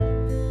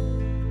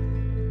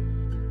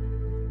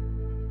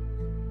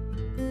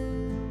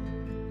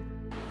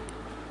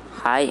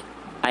Hi,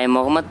 I am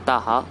Mohammad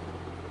Taha.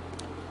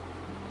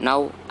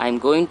 Now I am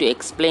going to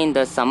explain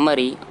the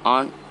summary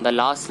on the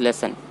last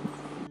lesson.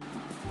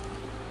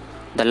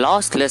 The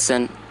last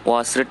lesson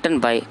was written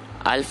by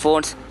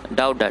Alphonse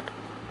Daudet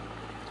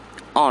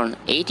on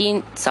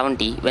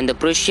 1870 when the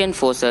Prussian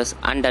forces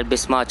under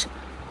Bismarck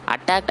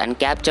attacked and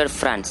captured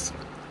France.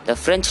 The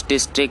French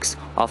districts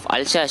of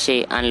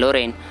Alsace and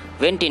Lorraine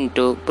went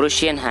into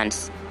Prussian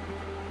hands.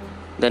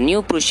 The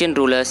new Prussian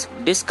rulers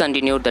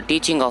discontinued the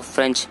teaching of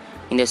French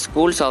in the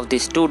schools of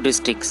these two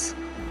districts.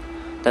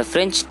 The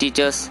French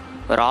teachers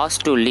were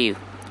asked to leave.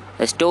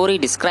 The story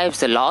describes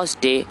the last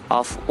day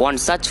of one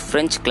such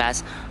French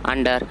class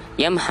under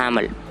M.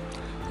 Hamel.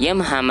 M.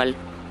 Hamel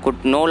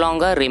could no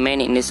longer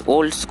remain in his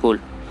old school.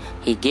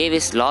 He gave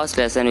his last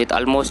lesson with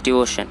almost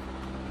devotion.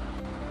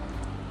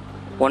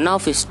 One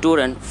of his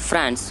students,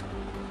 Franz,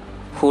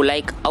 who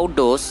liked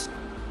outdoors,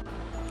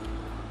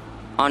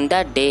 on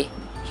that day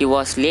he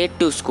was late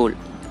to school.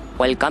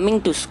 While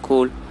coming to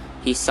school,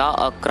 he saw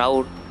a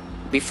crowd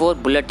before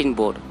bulletin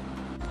board.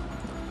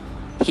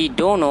 He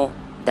don't know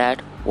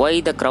that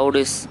why the crowd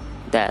is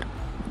there.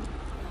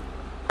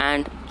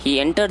 And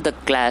he entered the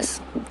class.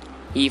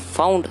 He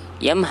found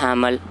M.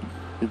 Hamel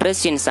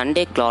dressed in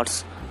Sunday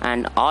clothes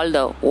and all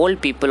the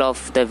old people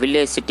of the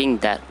village sitting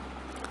there.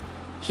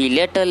 He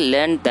later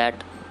learned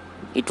that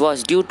it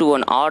was due to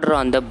an order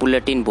on the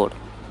bulletin board.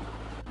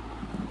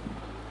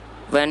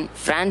 When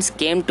Franz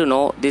came to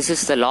know this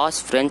is the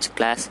last French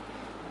class,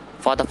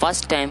 for the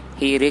first time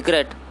he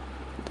regretted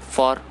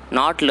for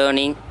not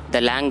learning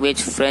the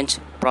language French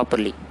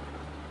properly.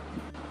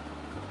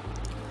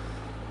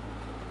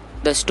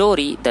 The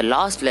story, the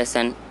last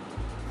lesson,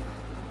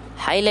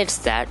 highlights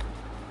that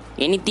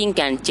anything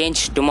can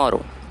change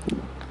tomorrow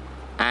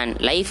and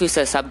life is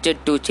a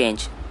subject to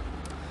change.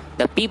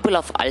 The people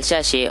of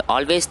Alsace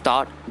always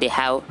thought they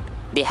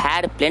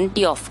had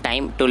plenty of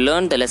time to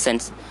learn the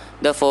lessons.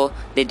 Therefore,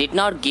 they did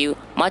not give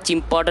much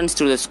importance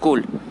to the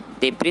school.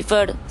 They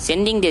preferred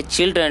sending their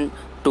children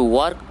to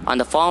work on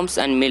the farms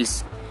and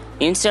mills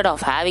instead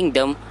of having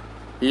them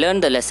learn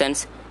the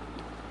lessons.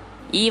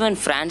 Even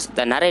Franz,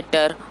 the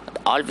narrator,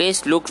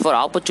 always looked for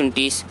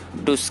opportunities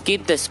to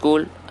skip the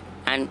school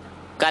and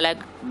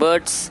collect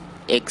birds'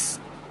 eggs.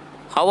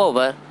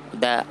 However,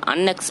 the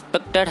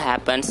unexpected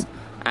happens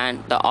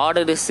and the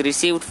order is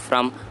received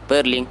from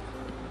Berlin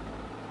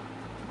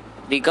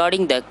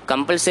regarding the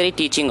compulsory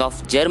teaching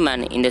of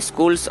German in the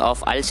schools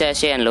of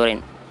Alsace and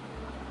Lorraine.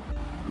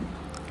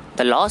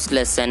 The last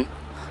lesson,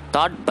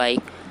 taught by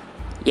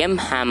M.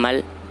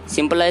 Hamel,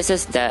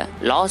 symbolizes the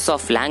loss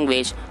of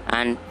language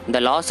and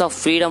the loss of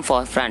freedom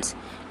for France.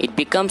 It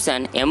becomes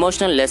an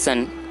emotional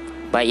lesson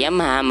by M.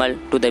 Hamel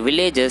to the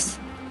villagers,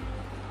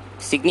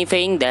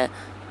 signifying the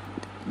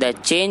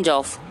change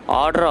of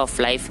order of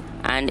life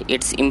and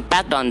its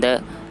impact on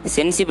the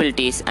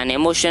sensibilities and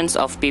emotions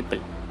of people.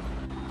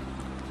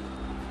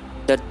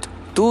 The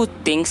two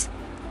things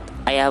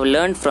I have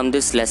learned from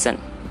this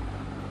lesson.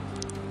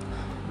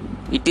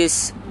 It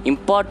is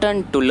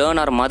important to learn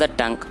our mother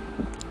tongue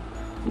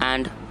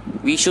and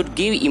we should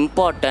give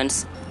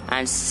importance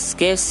and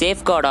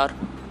safeguard our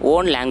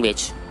own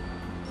language.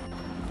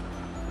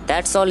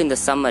 That's all in the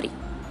summary.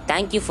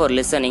 Thank you for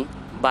listening.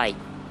 Bye.